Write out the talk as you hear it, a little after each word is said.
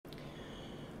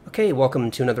Okay,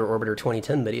 welcome to another Orbiter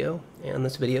 2010 video, and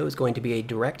this video is going to be a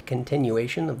direct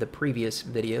continuation of the previous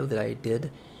video that I did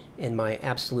in my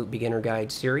Absolute Beginner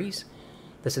Guide series.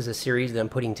 This is a series that I'm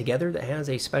putting together that has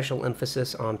a special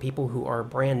emphasis on people who are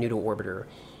brand new to Orbiter.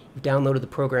 You've downloaded the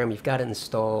program, you've got it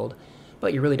installed,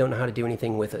 but you really don't know how to do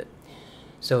anything with it.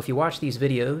 So if you watch these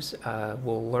videos,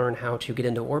 we'll learn how to get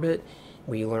into orbit,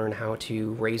 we learn how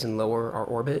to raise and lower our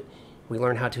orbit, we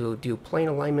learn how to do plane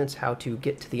alignments, how to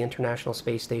get to the International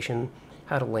Space Station,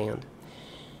 how to land.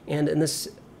 And in this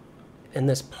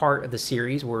part of the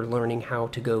series, we're learning how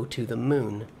to go to the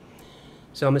moon.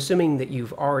 So I'm assuming that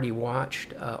you've already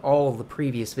watched all of the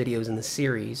previous videos in the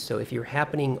series, so if you're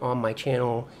happening on my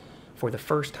channel for the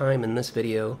first time in this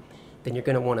video, then you're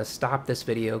going to want to stop this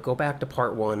video, go back to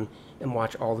part 1, and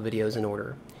watch all the videos in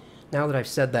order. Now that I've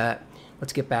said that,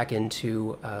 let's get back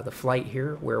into the flight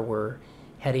here, where we're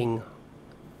heading,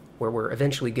 where we're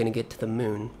eventually going to get to the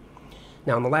moon.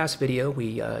 Now in the last video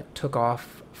we took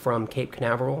off from Cape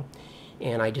Canaveral,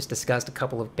 and I just discussed a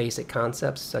couple of basic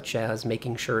concepts, such as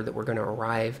making sure that we're going to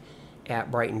arrive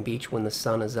at Brighton Beach when the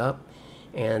sun is up,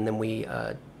 and then we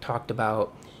talked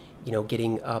about, you know,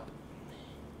 getting up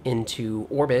into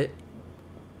orbit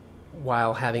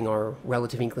while having our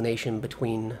relative inclination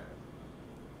between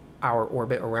our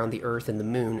orbit around the Earth and the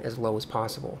moon as low as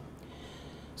possible.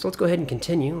 So let's go ahead and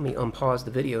continue. Let me unpause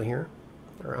the video here,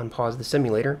 or unpause the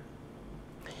simulator.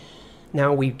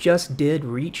 Now we just did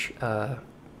reach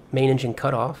main engine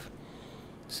cutoff,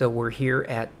 so we're here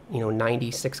at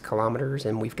 96 kilometers,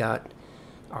 and we've got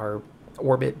our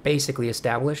orbit basically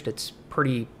established. It's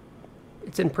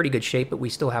in pretty good shape, but we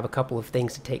still have a couple of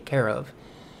things to take care of.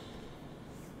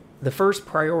 The first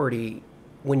priority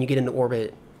when you get into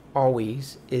orbit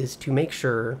always is to make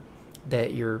sure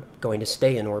that you're going to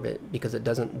stay in orbit, because it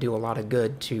doesn't do a lot of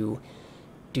good to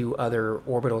do other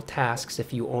orbital tasks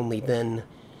if you only then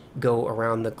go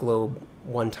around the globe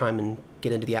one time and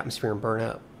get into the atmosphere and burn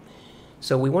up.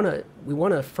 So we want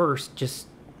to first just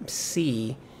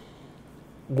see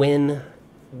when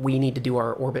we need to do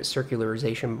our orbit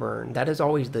circularization burn. That is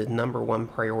always the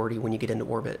 #1 priority when you get into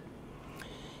orbit.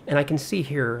 And I can see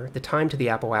here the time to the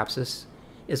apoapsis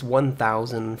is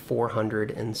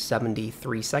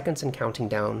 1,473 seconds and counting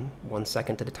down 1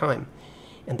 second at a time.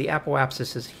 And the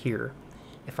apoapsis is here.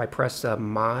 If I press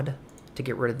mod to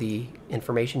get rid of the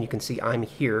information, you can see I'm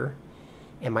here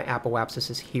and my apoapsis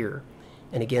is here.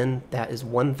 And again, that is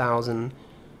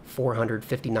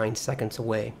 1,459 seconds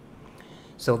away.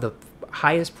 So the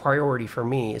highest priority for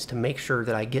me is to make sure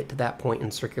that I get to that point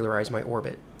and circularize my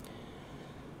orbit.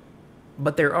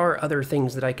 But there are other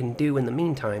things that I can do in the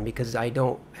meantime, because I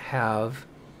can't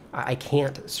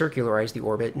circularize the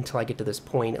orbit until I get to this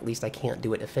point. At least I can't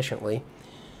do it efficiently.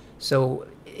 So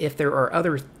if there are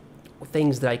other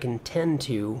things that I can tend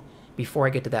to before I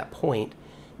get to that point,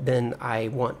 then I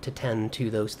want to tend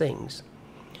to those things.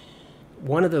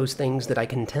 One of those things that I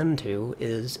can tend to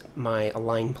is my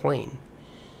align plane.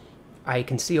 I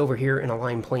can see over here in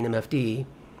align plane MFD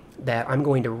that I'm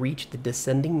going to reach the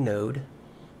descending node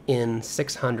in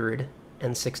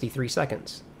 663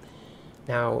 seconds.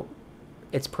 Now,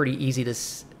 it's pretty easy to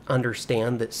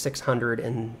understand that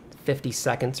 650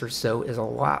 seconds or so is a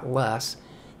lot less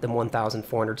than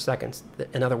 1,400 seconds.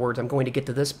 In other words, I'm going to get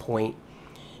to this point,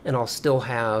 and I'll still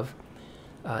have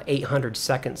 800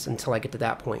 seconds until I get to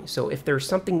that point. So if there's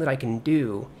something that I can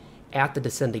do at the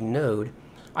descending node,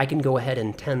 I can go ahead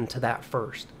and tend to that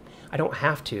first. I don't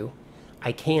have to.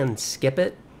 I can skip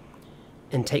it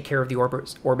and take care of the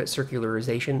orbit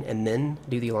circularization and then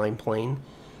do the align plane.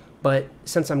 But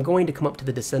since I'm going to come up to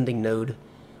the descending node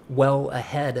well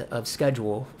ahead of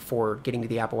schedule for getting to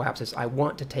the apoapsis, I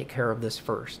want to take care of this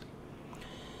first.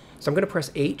 So I'm going to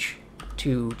press H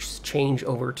to change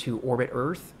over to orbit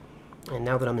Earth. And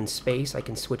now that I'm in space, I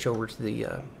can switch over to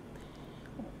the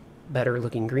better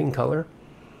looking green color.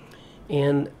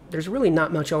 And there's really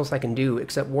not much else I can do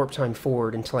except warp time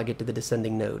forward until I get to the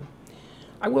descending node.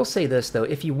 I will say this though,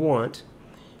 if you want,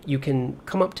 you can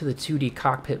come up to the 2D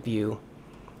cockpit view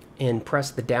and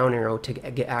press the down arrow to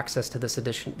get access to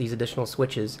these additional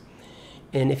switches.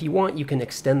 And if you want, you can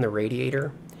extend the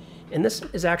radiator. And this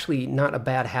is actually not a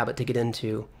bad habit to get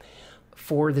into.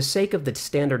 For the sake of the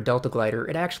standard Delta glider,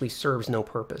 it actually serves no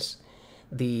purpose.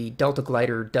 The Delta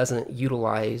glider doesn't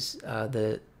utilize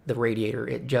the radiator.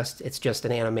 It's just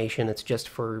an animation. It's just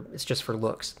for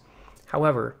looks.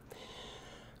 However,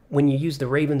 when you use the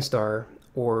Ravenstar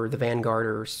or the Vanguard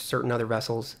or certain other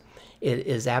vessels, it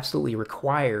is absolutely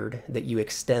required that you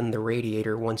extend the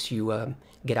radiator once you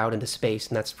get out into space,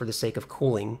 and that's for the sake of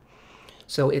cooling.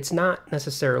 So it's not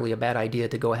necessarily a bad idea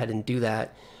to go ahead and do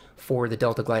that for the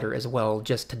Delta glider as well,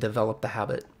 just to develop the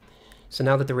habit. So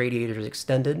now that the radiator is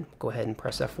extended, go ahead and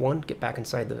press F1, get back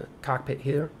inside the cockpit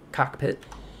here,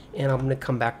 and I'm going to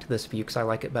come back to this view because I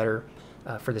like it better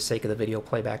for the sake of the video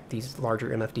playback. These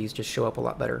larger MFDs just show up a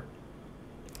lot better.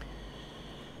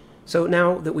 So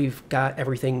now that we've got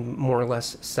everything more or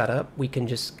less set up, we can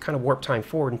just kind of warp time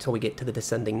forward until we get to the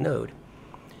descending node.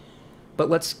 But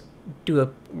let's do a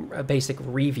basic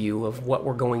review of what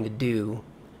we're going to do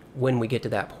when we get to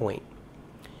that point.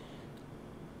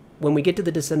 When we get to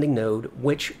the descending node,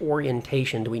 which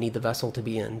orientation do we need the vessel to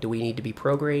be in? Do we need to be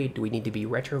prograde? Do we need to be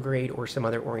retrograde, or some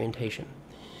other orientation?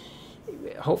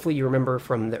 Hopefully you remember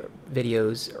from the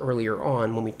videos earlier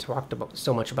on when we talked about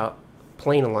so much about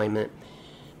plane alignment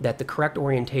that the correct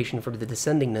orientation for the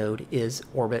descending node is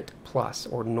orbit plus,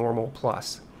 or normal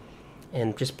plus.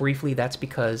 And just briefly, that's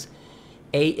because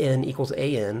AN equals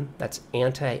AN, that's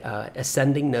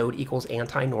ascending node equals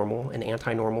anti-normal, and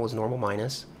anti-normal is normal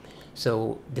minus.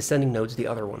 So descending node is the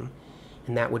other one,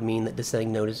 and that would mean that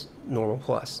descending node is normal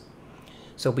plus.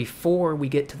 So before we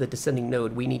get to the descending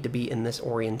node, we need to be in this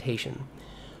orientation.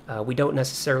 We don't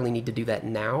necessarily need to do that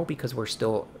now because we're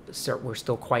still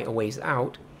quite a ways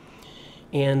out,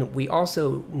 and we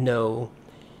also know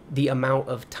the amount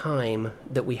of time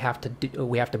that we have to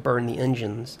burn the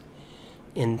engines.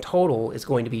 In total is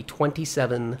going to be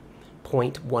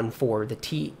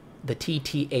 27.14. The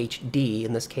TTHD,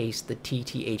 in this case the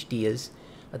TTHD is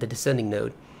the descending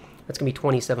node, that's going to be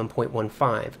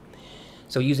 27.15.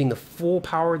 So using the full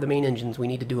power of the main engines, we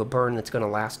need to do a burn that's going to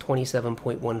last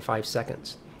 27.15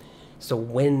 seconds. So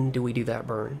when do we do that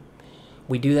burn?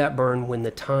 We do that burn when the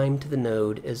time to the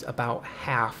node is about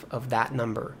half of that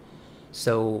number.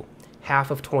 So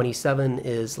half of 27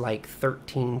 is like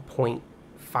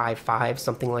 13.55,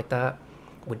 something like that,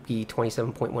 would be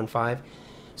 27.15.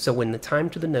 So when the time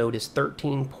to the node is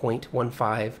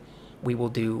 13.15, we will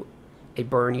do a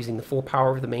burn using the full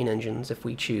power of the main engines if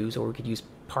we choose, or we could use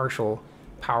partial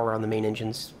power on the main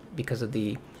engines because of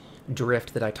the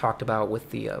drift that I talked about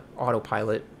with the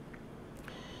autopilot.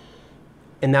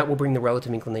 And that will bring the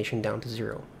relative inclination down to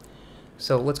 0.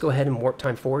 So let's go ahead and warp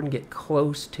time forward and get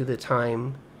close to the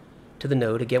time to the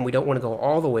node. Again, we don't want to go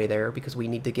all the way there because we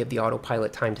need to give the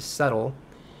autopilot time to settle.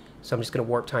 So I'm just going to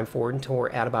warp time forward until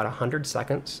we're at about 100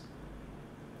 seconds.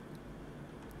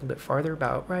 A little bit farther,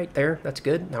 about right there. That's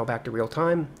good. Now back to real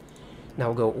time. Now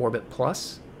we'll go orbit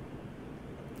plus.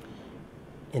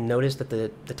 And notice that the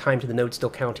time to the node is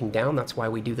still counting down. That's why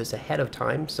we do this ahead of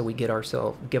time, so we give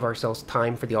ourselves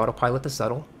time for the autopilot to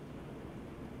settle.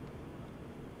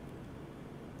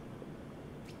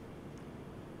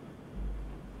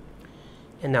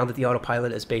 And now that the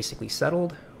autopilot is basically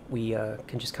settled, we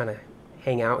can just kind of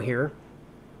hang out here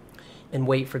and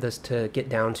wait for this to get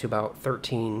down to about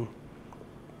 13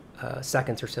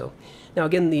 seconds or so. Now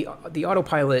again, the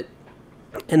autopilot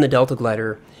in the Delta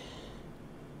Glider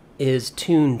is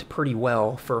tuned pretty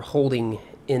well for holding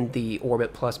in the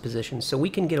orbit plus position, so we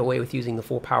can get away with using the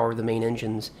full power of the main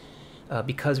engines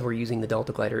because we're using the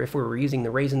Delta Glider. If we were using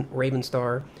the Raven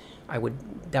Star, I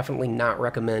would definitely not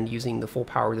recommend using the full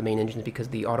power of the main engines because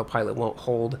the autopilot won't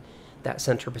hold that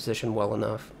center position well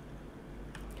enough.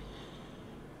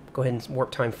 Go ahead and warp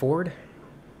time forward.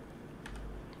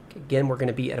 Again, we're going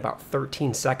to be at about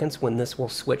 13 seconds when this will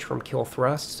switch from kill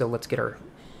thrust, so let's get our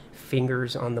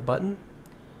fingers on the button.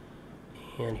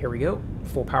 And here we go,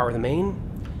 full power of the main.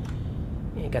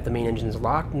 And got the main engines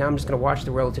locked. Now I'm just going to watch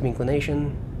the relative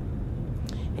inclination,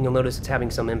 and you'll notice it's having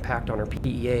some impact on our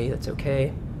PEA. That's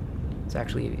okay. It's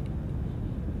actually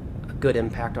a good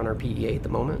impact on our PEA at the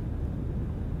moment.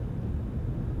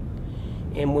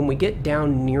 And when we get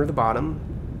down near the bottom,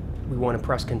 we want to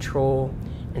press Control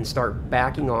and start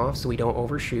backing off so we don't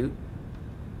overshoot.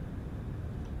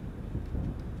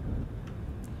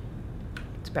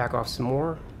 Let's back off some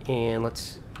more, and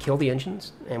let's kill the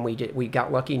engines. And we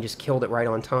got lucky and just killed it right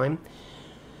on time.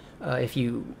 If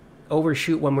you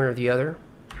overshoot one way or the other,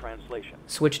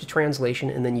 switch to translation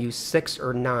and then use 6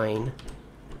 or 9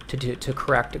 to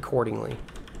correct accordingly.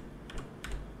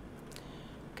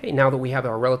 Okay, now that we have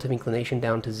our relative inclination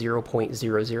down to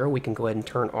 0.00, we can go ahead and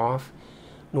turn off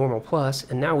normal plus,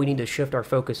 and now we need to shift our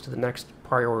focus to the next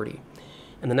priority.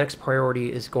 And the next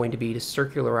priority is going to be to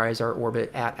circularize our orbit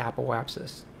at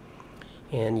apoapsis.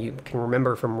 And you can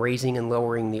remember from raising and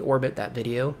lowering the orbit, that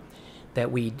video,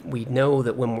 that we know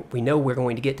that when we know we're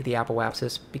going to get to the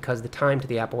apoapsis because the time to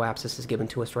the apoapsis is given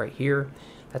to us right here.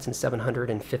 That's in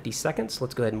 750 seconds.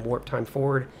 Let's go ahead and warp time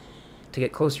forward to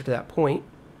get closer to that point.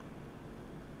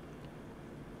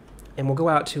 And we'll go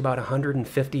out to about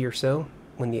 150 or so.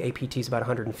 When the APT is about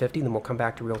 150, then we'll come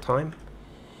back to real time.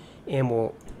 And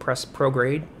we'll press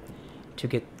prograde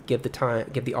to give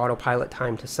the autopilot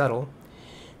time to settle.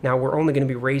 Now we're only going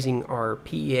to be raising our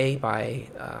PEA by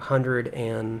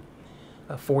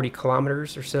 140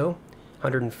 kilometers or so,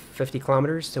 150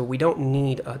 kilometers, so we don't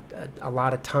need a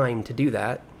lot of time to do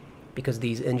that because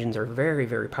these engines are very,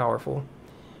 very powerful.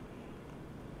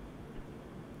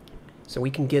 So we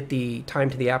can get the time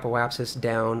to the apoapsis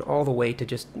down all the way to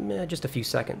just a few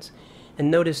seconds.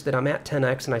 And notice that I'm at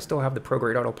 10x and I still have the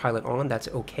ProGrade Autopilot on. That's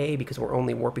okay because we're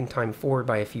only warping time forward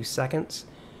by a few seconds.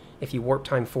 If you warp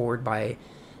time forward by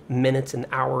minutes and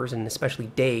hours and especially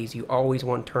days, you always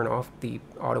want to turn off the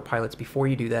autopilots before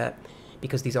you do that,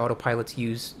 because these autopilots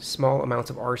use small amounts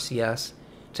of RCS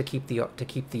to keep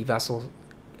the vessel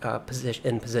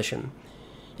in position.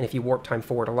 And if you warp time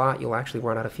forward a lot, you'll actually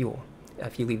run out of fuel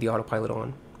if you leave the autopilot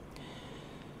on.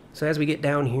 So as we get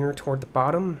down here toward the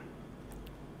bottom,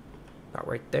 about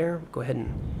right there, go ahead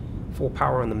and full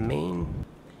power on the main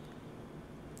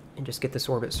and just get this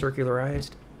orbit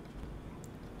circularized.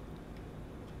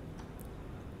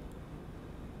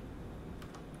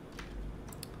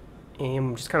 And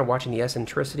I'm just kind of watching the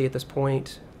eccentricity at this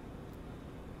point.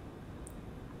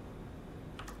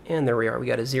 And there we are. We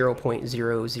got a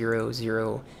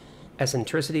 0.000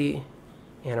 eccentricity.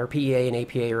 And our PEA and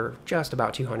APA are just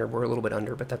about 200. We're a little bit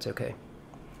under, but that's okay.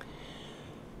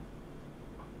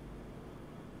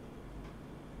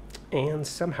 And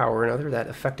somehow or another, that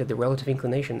affected the relative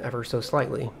inclination ever so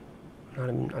slightly.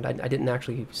 I didn't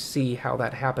actually see how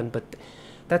that happened, but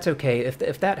that's okay.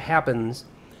 If that happens,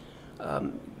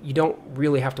 you don't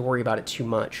really have to worry about it too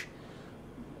much,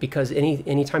 because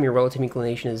anytime your relative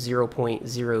inclination is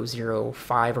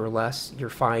 0.005 or less, you're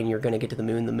fine. You're going to get to the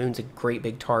moon. The moon's a great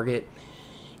big target.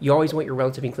 You always want your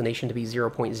relative inclination to be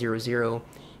 0.00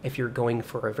 if you're going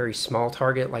for a very small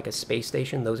target like a space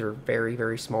station. Those are very,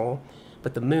 very small.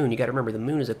 But the moon, you got to remember, the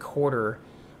moon is a quarter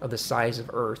of the size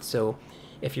of Earth. So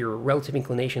if your relative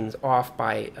inclination is off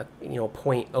by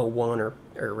 0.01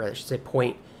 or I should say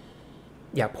 0.01,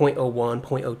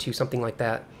 0.02, something like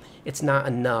that, it's not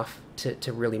enough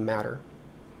to really matter.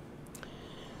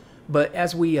 But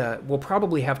as we'll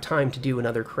probably have time to do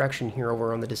another correction here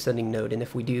over on the descending node, and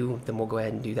if we do, then we'll go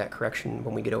ahead and do that correction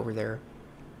when we get over there.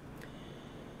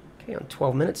 Okay, on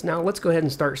 12 minutes now, let's go ahead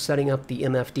and start setting up the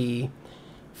MFD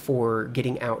for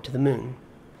getting out to the moon.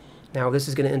 Now this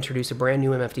is going to introduce a brand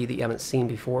new MFD that you haven't seen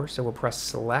before, so we'll press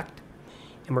select,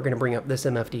 and we're going to bring up this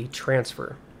MFD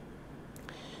transfer.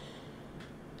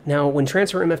 Now when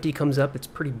transfer MFD comes up, it's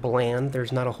pretty bland.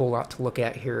 There's not a whole lot to look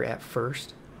at here at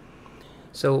first.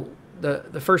 So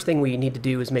the first thing we need to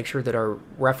do is make sure that our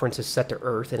reference is set to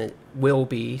Earth, and it will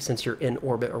be since you're in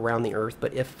orbit around the Earth.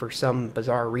 But if for some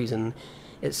bizarre reason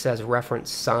it says reference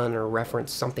Sun or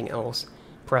reference something else,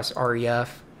 press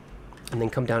REF and then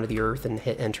come down to the Earth and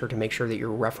hit enter to make sure that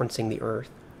you're referencing the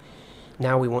Earth.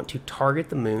 Now we want to target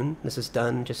the moon. This is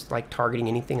done just like targeting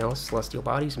anything else, celestial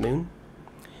bodies, moon.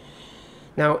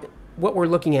 Now what we're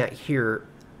looking at here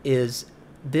is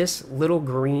this little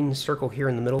green circle here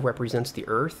in the middle represents the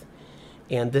Earth,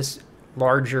 and this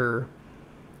larger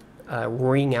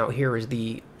ring out here is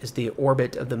the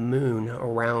orbit of the moon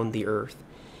around the Earth.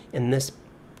 And this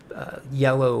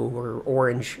yellow or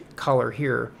orange color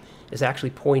here is actually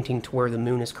pointing to where the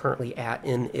moon is currently at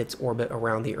in its orbit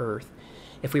around the Earth.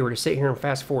 If we were to sit here and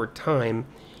fast forward time,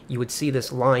 you would see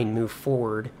this line move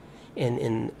forward, and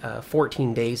in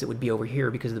 14 days it would be over here,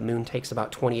 because the moon takes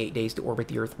about 28 days to orbit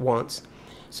the Earth once.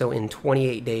 So in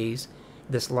 28 days,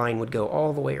 this line would go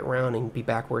all the way around and be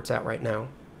back where it's at right now.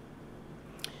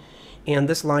 And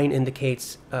this line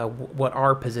indicates what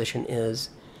our position is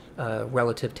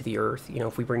relative to the Earth. You know,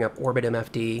 if we bring up orbit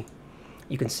MFD,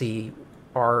 you can see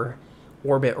our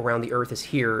orbit around the Earth is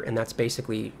here, and that's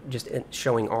basically just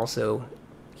showing also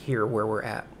here where we're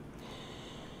at.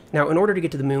 Now, in order to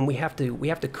get to the moon, we have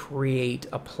to create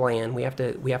a plan. We have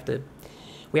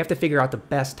to figure out the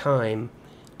best time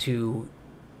to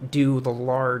do the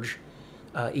large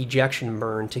ejection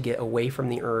burn to get away from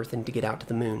the Earth and to get out to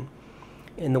the moon.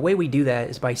 And the way we do that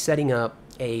is by setting up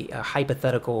a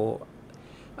hypothetical,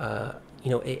 a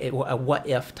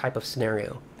what-if type of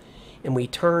scenario. And we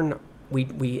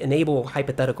enable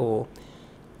hypothetical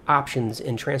options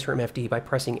in Transfer MFD by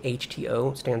pressing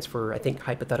HTO. It stands for, I think,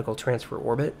 Hypothetical Transfer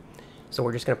Orbit. So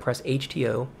we're just going to press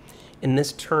HTO, and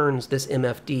this turns this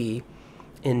MFD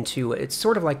into, it's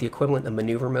sort of like the equivalent of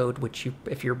maneuver mode, which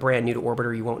if you're brand new to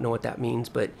Orbiter, you won't know what that means,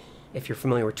 but if you're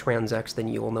familiar with TransX, then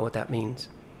you will know what that means.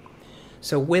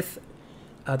 So with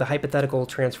the hypothetical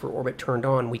transfer orbit turned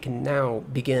on, we can now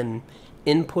begin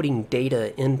inputting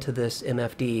data into this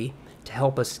MFD to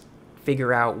help us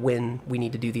figure out when we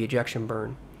need to do the ejection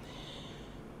burn.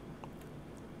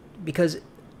 Because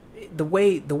the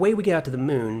way we get out to the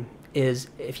moon is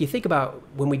if you think about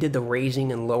when we did the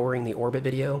raising and lowering the orbit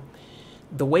video,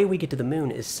 the way we get to the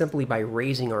moon is simply by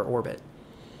raising our orbit.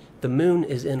 The moon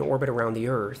is in orbit around the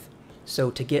Earth,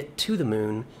 so to get to the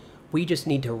moon, we just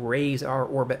need to raise our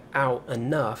orbit out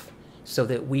enough so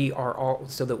that we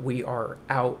are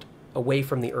out away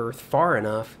from the Earth far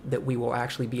enough that we will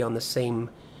actually be on the same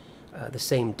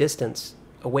distance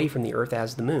away from the Earth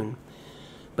as the moon.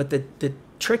 But the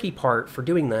tricky part for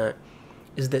doing that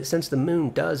is that since the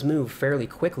moon does move fairly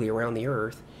quickly around the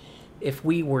Earth, if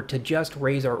we were to just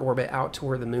raise our orbit out to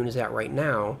where the moon is at right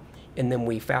now, and then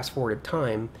we fast forwarded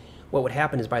time, what would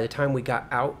happen is by the time we got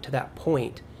out to that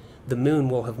point, the moon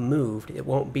will have moved. It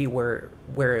won't be where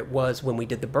it was when we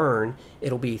did the burn.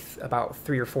 It'll be about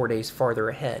 3 or 4 days farther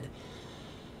ahead.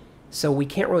 So we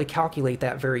can't really calculate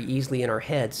that very easily in our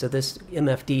head, so this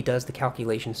MFD does the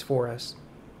calculations for us.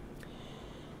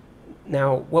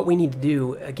 Now, what we need to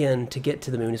do, again, to get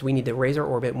to the moon is we need to raise our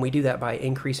orbit, and we do that by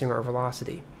increasing our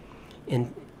velocity.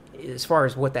 And as far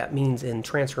as what that means in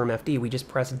Transfer MFD, we just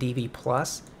press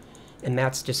DV+, and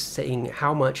that's just saying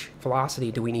how much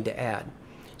velocity do we need to add.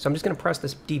 So I'm just going to press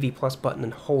this DV+ button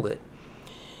and hold it.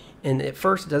 And at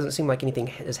first, it doesn't seem like anything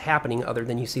is happening other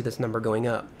than you see this number going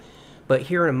up. But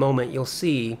here in a moment, you'll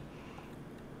see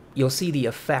the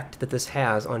effect that this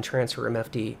has on Transfer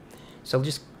MFD. So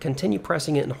just continue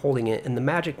pressing it and holding it, and the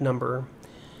magic number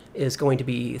is going to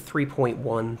be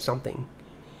 3.1 something.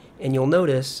 And you'll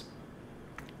notice,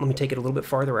 let me take it a little bit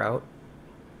farther out.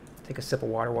 Take a sip of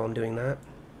water while I'm doing that.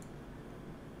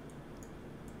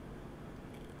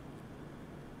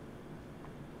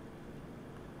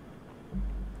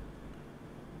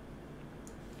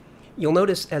 You'll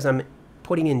notice as I'm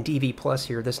putting in DV+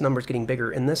 here, this number's getting bigger,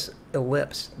 and this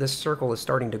ellipse, this circle is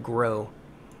starting to grow.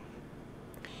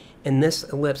 And this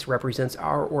ellipse represents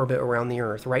our orbit around the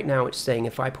Earth. Right now it's saying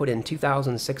if I put in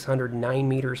 2,609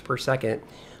 meters per second,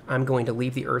 I'm going to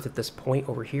leave the Earth at this point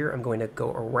over here. I'm going to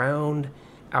go around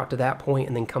out to that point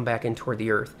and then come back in toward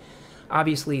the Earth.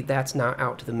 Obviously, that's not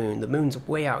out to the moon. The moon's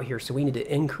way out here, so we need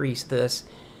to increase this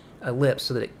ellipse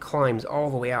so that it climbs all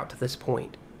the way out to this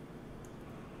point.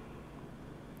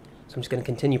 So I'm just going to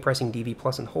continue pressing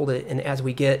DV+ and hold it, and as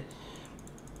we get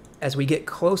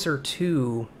closer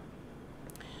to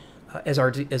as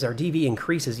our DV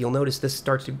increases, you'll notice this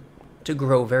starts to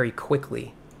grow very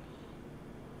quickly.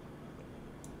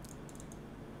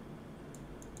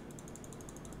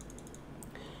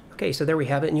 Okay, so there we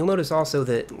have it, and you'll notice also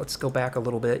that, let's go back a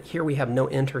little bit, here we have no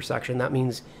intersection.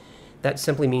 That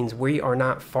simply means we are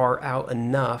not far out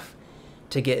enough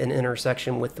to get an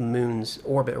intersection with the moon's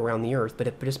orbit around the Earth,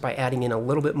 but just by adding in a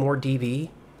little bit more DV,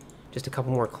 just a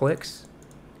couple more clicks,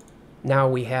 now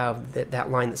we have that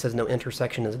line that says no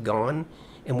intersection is gone,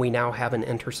 and we now have an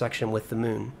intersection with the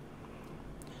moon.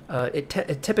 It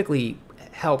typically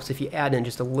helps if you add in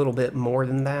just a little bit more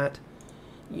than that.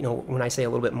 You know, when I say a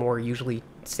little bit more, usually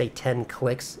say 10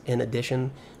 clicks in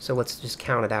addition, so let's just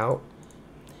count it out.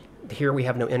 Here we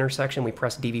have no intersection. We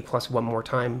press DV+ one more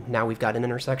time. Now we've got an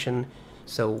intersection.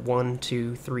 So 1,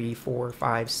 2, 3, 4,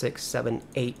 5, 6, 7,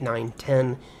 8, 9,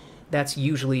 10. That's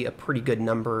usually a pretty good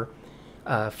number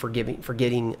for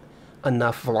getting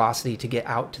enough velocity to get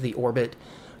out to the orbit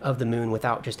of the moon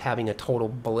without just having a total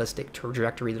ballistic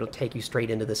trajectory that'll take you straight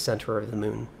into the center of the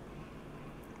moon.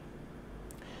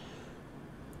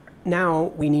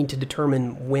 Now we need to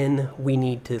determine when we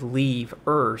need to leave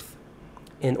Earth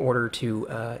in order to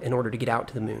get out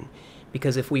to the moon.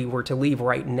 Because if we were to leave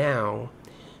right now,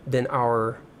 then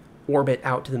our orbit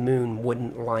out to the moon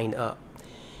wouldn't line up.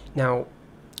 Now,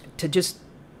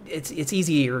 it's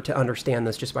easier to understand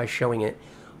this just by showing it.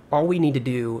 All we need to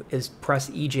do is press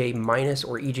EJ-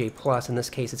 or EJ+, in this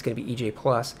case it's going to be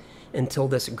EJ+, until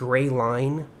this gray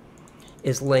line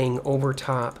is laying over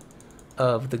top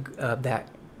of that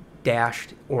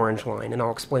dashed orange line, and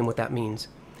I'll explain what that means.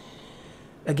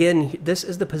 Again, this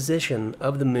is the position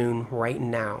of the moon right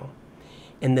now.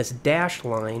 And this dashed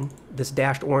line, this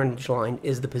dashed orange line,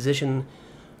 is the position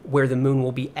where the moon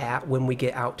will be at when we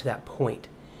get out to that point.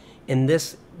 And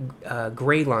this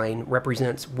gray line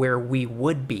represents where we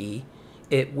would be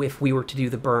if we were to do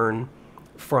the burn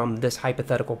from this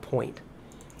hypothetical point.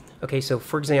 Okay, so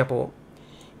for example,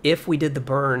 if we did the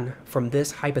burn from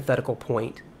this hypothetical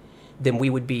point, then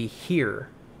we would be here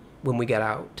when we get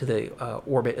out to the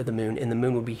orbit of the moon, and the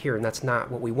moon would be here, and that's not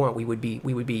what we want. We would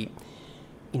be,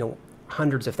 you know,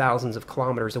 hundreds of thousands of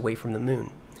kilometers away from the moon.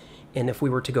 And if we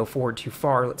were to go forward too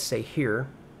far, let's say here,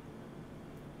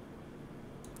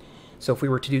 so if we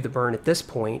were to do the burn at this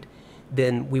point,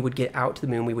 then we would get out to the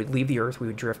moon, we would leave the Earth, we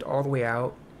would drift all the way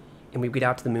out, and we would get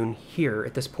out to the moon here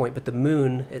at this point, but the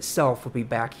moon itself would be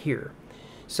back here.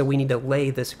 So we need to lay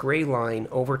this gray line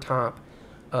over top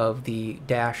of the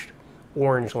dashed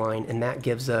orange line, and that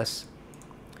gives us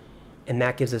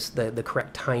the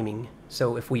correct timing.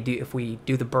 So if we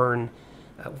do the burn,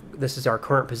 this is our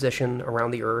current position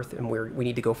around the Earth, and we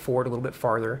need to go forward a little bit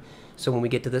farther. So when we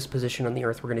get to this position on the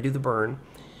Earth, we're going to do the burn,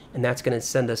 and that's going to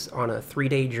send us on a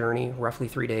 3-day journey, roughly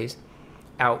 3 days,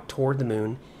 out toward the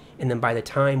moon. And then by the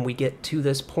time we get to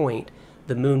this point,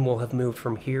 the moon will have moved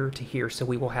from here to here, so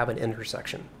we will have an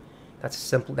intersection. That's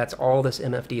simple. That's all this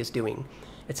MFD is doing.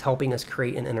 It's helping us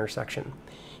create an intersection.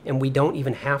 And we don't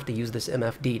even have to use this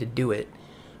MFD to do it.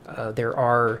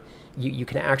 You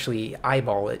can actually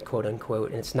eyeball it, quote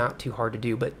unquote, and it's not too hard to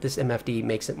do, but this MFD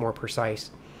makes it more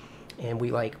precise, and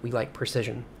we like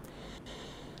precision.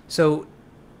 So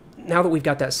now that we've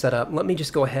got that set up, let me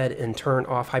just go ahead and turn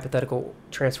off hypothetical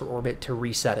transfer orbit to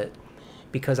reset it,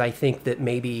 because I think that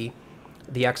maybe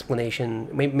the explanation,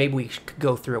 maybe we could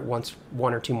go through it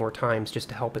one or two more times just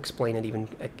to help explain it even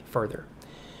further.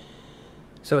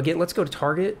 So again, let's go to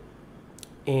target,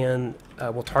 and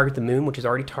we'll target the moon, which is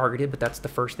already targeted, but that's the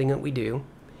first thing that we do.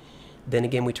 Then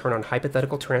again, we turn on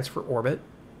hypothetical transfer orbit,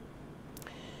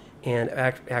 and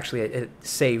actually it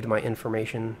saved my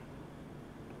information.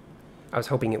 I was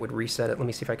hoping it would reset it. Let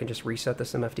me see if I can just reset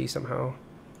this MFD somehow.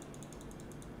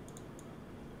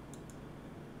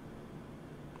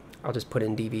 I'll just put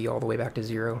in DV all the way back to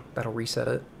 0. That'll reset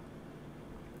it.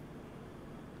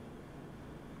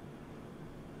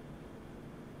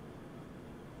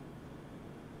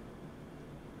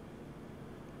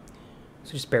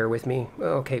 So just bear with me.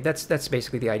 Okay, that's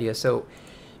basically the idea. So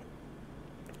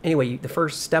anyway, the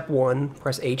first step 1,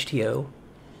 press HTO.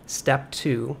 Step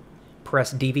 2,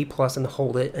 press DV plus and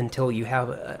hold it until you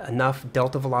have enough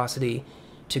delta velocity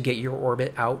to get your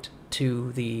orbit out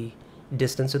to the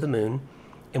distance of the moon.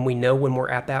 And we know when we're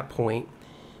at that point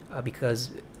because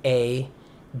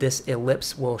this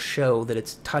ellipse will show that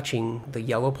it's touching the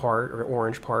yellow part or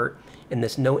orange part, and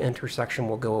this no intersection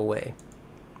will go away.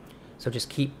 So just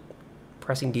keep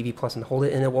pressing DV plus and hold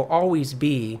it, and it will always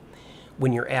be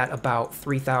when you're at about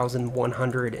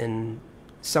 3,100 and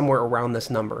somewhere around this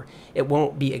number. It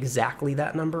won't be exactly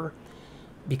that number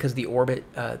because the orbit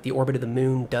of the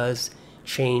moon does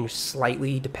change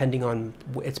slightly depending on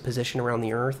its position around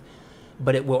the Earth,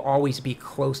 but it will always be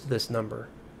close to this number.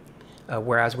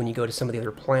 Whereas when you go to some of the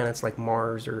other planets like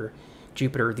Mars or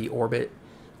Jupiter, the orbit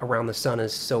around the sun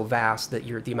is so vast that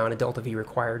the amount of delta V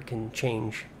required can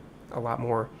change a lot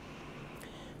more.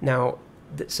 Now,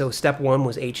 so step 1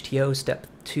 was HTO, step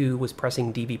 2 was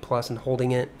pressing DV plus and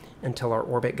holding it until our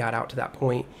orbit got out to that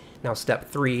point. Now step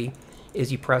 3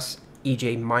 is you press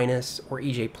EJ minus or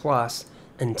EJ plus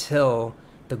until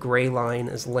the gray line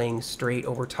is laying straight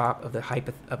over top of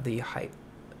the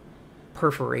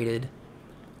perforated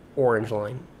orange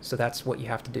line. So that's what you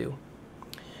have to do.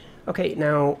 Okay,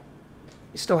 now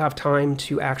you still have time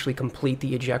to actually complete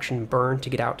the ejection burn to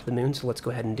get out to the moon, so let's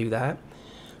go ahead and do that.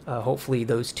 Hopefully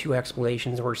those 2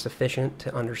 explanations were sufficient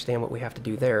to understand what we have to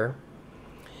do there.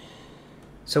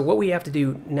 So what we have to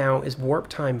do now is warp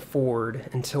time forward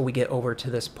until we get over to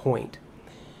this point.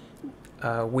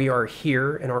 We are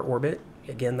here in our orbit.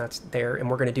 Again, that's there, and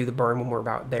we're going to do the burn when we're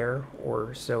about there,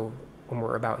 or so when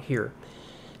we're about here.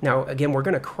 Now, again, we're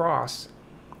going to cross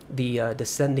the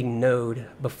descending node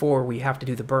before we have to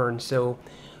do the burn. So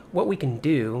what we can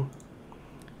do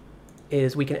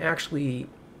is we can actually,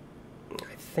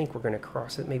 I think we're going to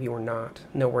cross it. Maybe we're not.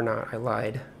 No, we're not. I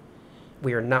lied.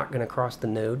 We are not going to cross the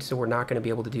node, so we're not going to be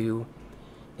able to do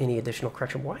any additional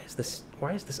correction. Why is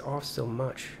this off so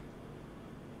much?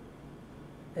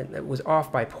 And it was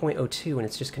off by 0.02, and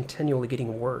it's just continually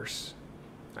getting worse.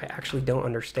 I actually don't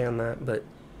understand that, but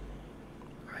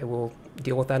I will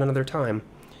deal with that another time.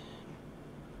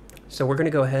 So we're going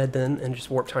to go ahead then and just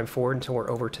warp time forward until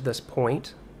we're over to this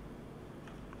point.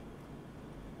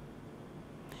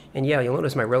 And yeah, you'll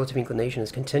notice my relative inclination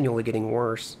is continually getting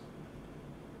worse.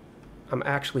 I'm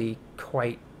actually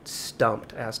quite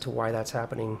stumped as to why that's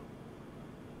happening.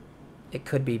 It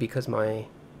could be because my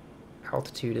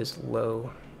altitude is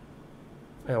low,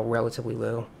 relatively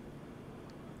low.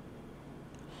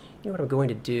 You know what I'm going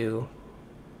to do?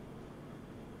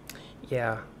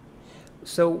 Yeah.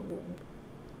 So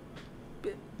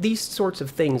these sorts of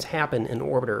things happen in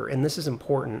Orbiter, and this is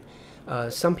important.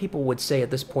 Some people would say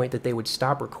at this point that they would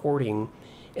stop recording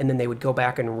and then they would go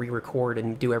back and re-record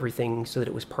and do everything so that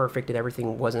it was perfect and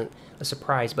everything wasn't a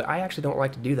surprise. But I actually don't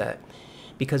like to do that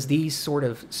because these sort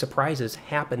of surprises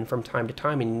happen from time to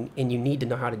time, and you need to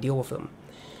know how to deal with them.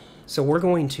 So we're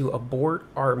going to abort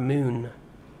our moon.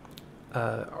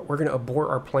 We're going to abort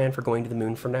our plan for going to the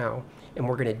moon for now, and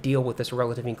we're going to deal with this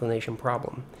relative inclination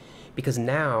problem. because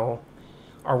now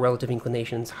our relative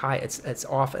inclination is high. It's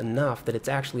off enough that it's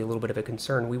actually a little bit of a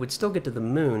concern. We would still get to the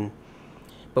moon,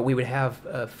 but we would have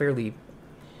a fairly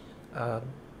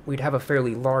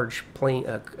large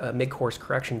plane mid-course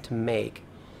correction to make.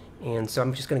 And so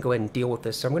I'm just going to go ahead and deal with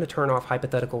this. So I'm going to turn off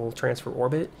hypothetical transfer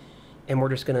orbit, and we're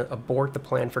just going to abort the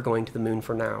plan for going to the moon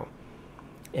for now.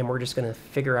 And we're just going to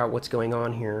figure out what's going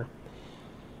on here,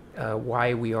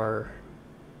 why we are...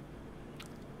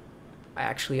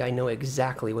 Actually, I know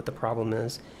exactly what the problem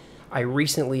is. I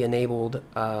recently enabled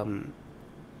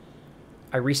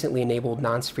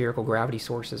non-spherical gravity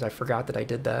sources. I forgot that I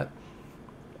did that.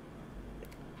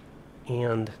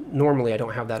 And normally I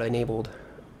don't have that enabled.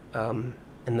 And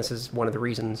this is one of the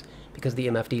reasons, because the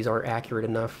MFDs aren't accurate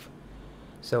enough.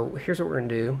 So here's what we're going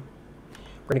to do.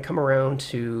 We're going to come around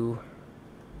to...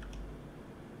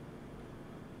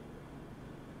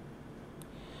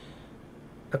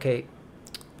 Okay,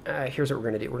 here's what we're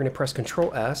going to do. We're going to press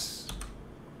Control S,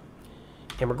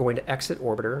 and we're going to exit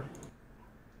Orbiter.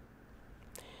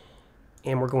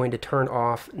 And we're going to turn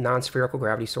off non-spherical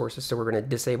gravity sources, so we're going to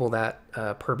disable that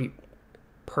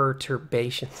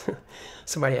perturbation.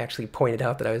 Somebody actually pointed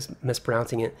out that I was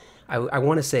mispronouncing it. I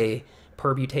want to say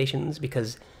permutations,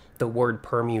 because the word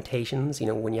permutations, you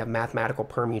know, when you have mathematical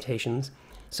permutations.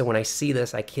 So when I see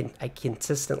this, I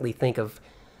consistently think of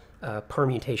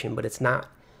permutation, but it's not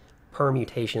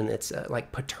permutation. It's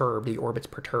like perturbed. The orbit's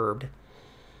perturbed.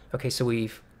 Okay, so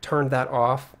we've turned that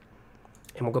off,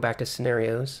 and we'll go back to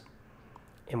scenarios,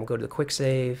 and we'll go to the quick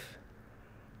save,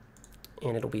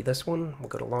 and it'll be this one. We'll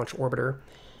go to launch orbiter,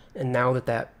 and now that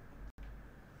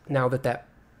that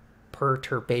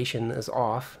perturbation is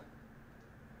off,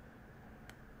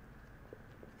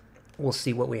 we'll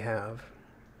see what we have.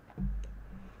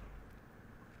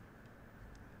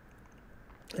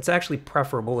 It's actually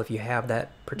preferable if you have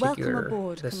that particular... Welcome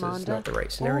aboard, this Commander. is not the right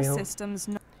scenario. All systems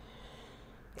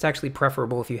It's actually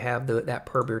preferable if you have that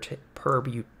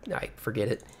I forget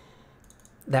it.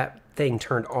 That thing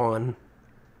turned on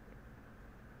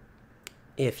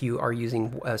if you are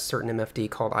using a certain MFD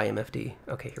called IMFD.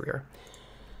 Okay, here we are.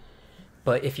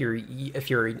 But if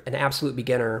you're an absolute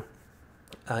beginner,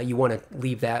 you want to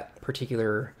leave that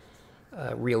particular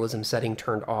realism setting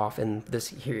turned off, and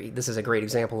this is a great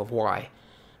example of why,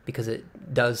 because it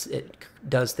does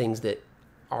things that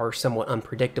are somewhat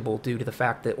unpredictable due to the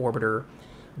fact that Orbiter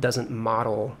doesn't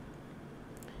model,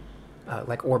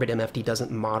 like Orbit MFD doesn't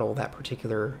model that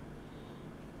particular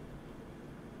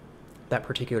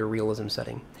realism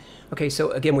setting. Okay,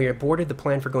 so again, we aborted the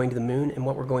plan for going to the moon, and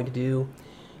what we're going to do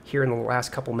here in the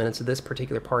last couple minutes of this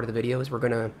particular part of the video is we're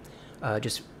going to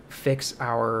just fix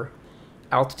our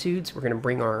altitudes. We're going to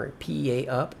bring our PEA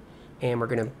up, and we're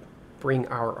going to bring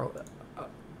our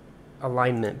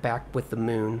alignment back with the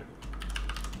moon.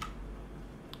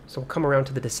 So we'll come around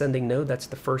to the descending node. That's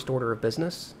the first order of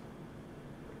business.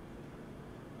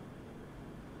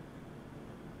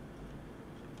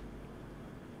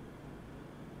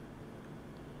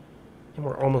 And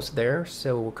we're almost there,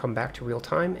 so we'll come back to real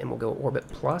time, and we'll go orbit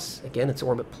plus. Again, it's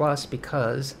orbit plus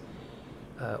because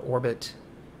orbit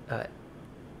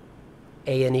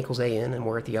AN equals AN, and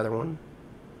we're at the other one.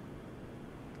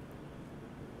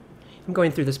 I'm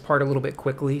going through this part a little bit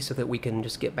quickly so that we can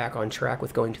just get back on track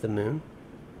with going to the moon.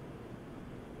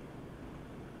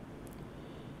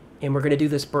 And we're going to do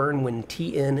this burn when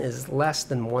Tn is less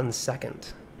than 1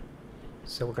 second.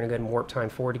 So we're going to go ahead and warp time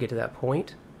forward to get to that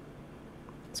point.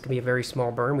 It's going to be a very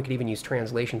small burn. We could even use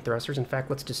translation thrusters. In fact,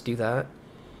 let's just do that.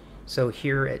 So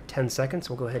here at 10 seconds,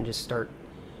 we'll go ahead and just start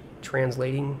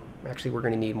translating. Actually, we're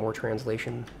going to need more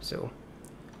translation, so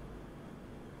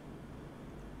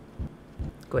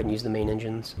go ahead and use the main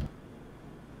engines.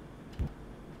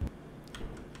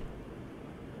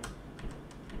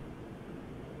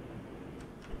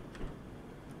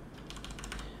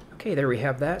 Okay, there we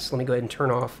have that. So let me go ahead and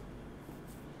turn off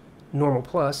normal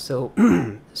plus. So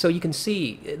so you can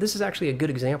see this is actually a good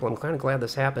example. I'm kind of glad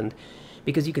this happened,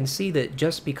 because you can see that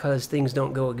just because things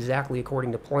don't go exactly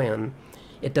according to plan,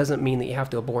 it doesn't mean that you have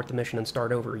to abort the mission and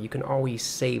start over. You can always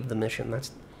save the mission.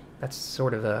 That's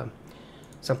sort of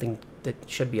something that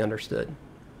should be understood.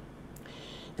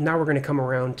 And now we're going to come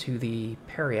around to the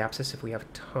periapsis if we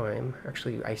have time.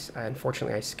 Actually,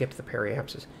 unfortunately, I skipped the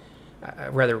periapsis.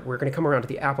 Rather, we're going to come around to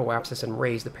the apoapsis and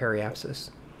raise the periapsis.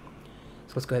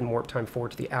 So let's go ahead and warp time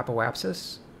forward to the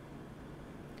apoapsis.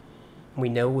 We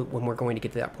know when we're going to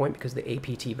get to that point because of the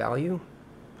APT value.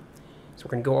 So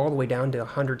we're going to go all the way down to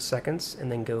 100 seconds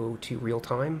and then go to real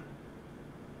time.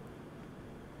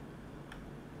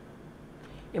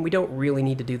 And we don't really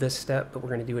need to do this step, but we're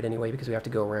going to do it anyway because we have to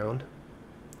go around.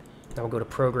 Now we'll go to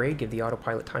prograde, give the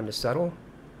autopilot time to settle.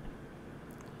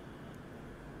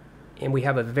 And we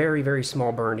have a very, very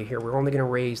small burn to here. We're only going to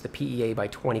raise the PEA by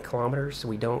 20 kilometers, so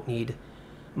we don't need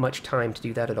much time to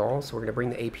do that at all. So we're going to bring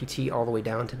the APT all the way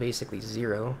down to basically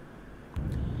 0.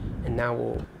 And now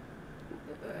we'll...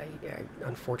 I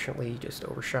unfortunately just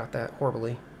overshot that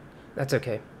horribly. That's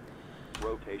okay.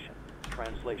 Rotation.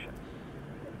 Translation.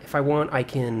 If I want, I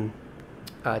can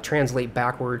translate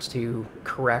backwards to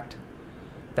correct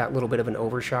that little bit of an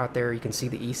overshot there. You can see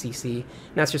the ECC. And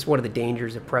that's just one of the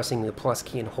dangers of pressing the plus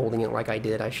key and holding it like I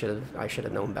did. I should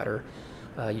have known better.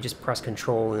 You just press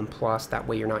control and plus. That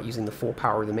way you're not using the full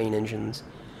power of the main engines.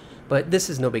 But this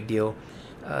is no big deal.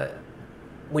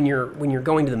 When you're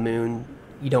going to the moon,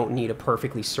 you don't need a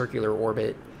perfectly circular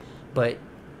orbit, but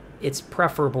it's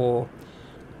preferable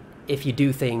if you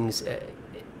do things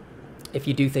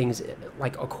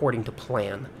like according to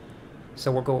plan.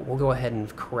 So we'll go ahead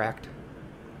and correct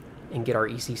and get our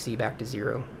ECC back to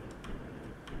 0.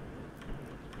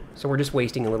 So we're just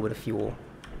wasting a little bit of fuel.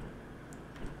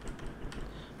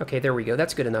 Okay, there we go.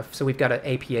 That's good enough. So we've got an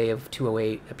APA of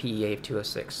 208, a PEA of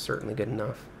 206. Certainly good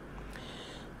enough.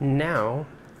 Now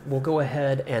we'll go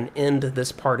ahead and end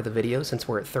this part of the video since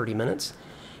we're at 30 minutes,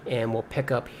 and we'll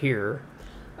pick up here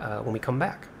when we come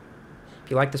back. If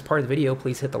you like this part of the video,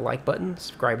 please hit the like button,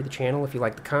 subscribe to the channel if you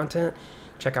like the content.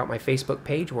 Check out my Facebook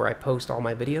page where I post all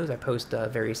my videos. I post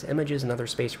various images and other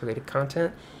space-related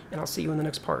content, and I'll see you in the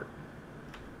next part.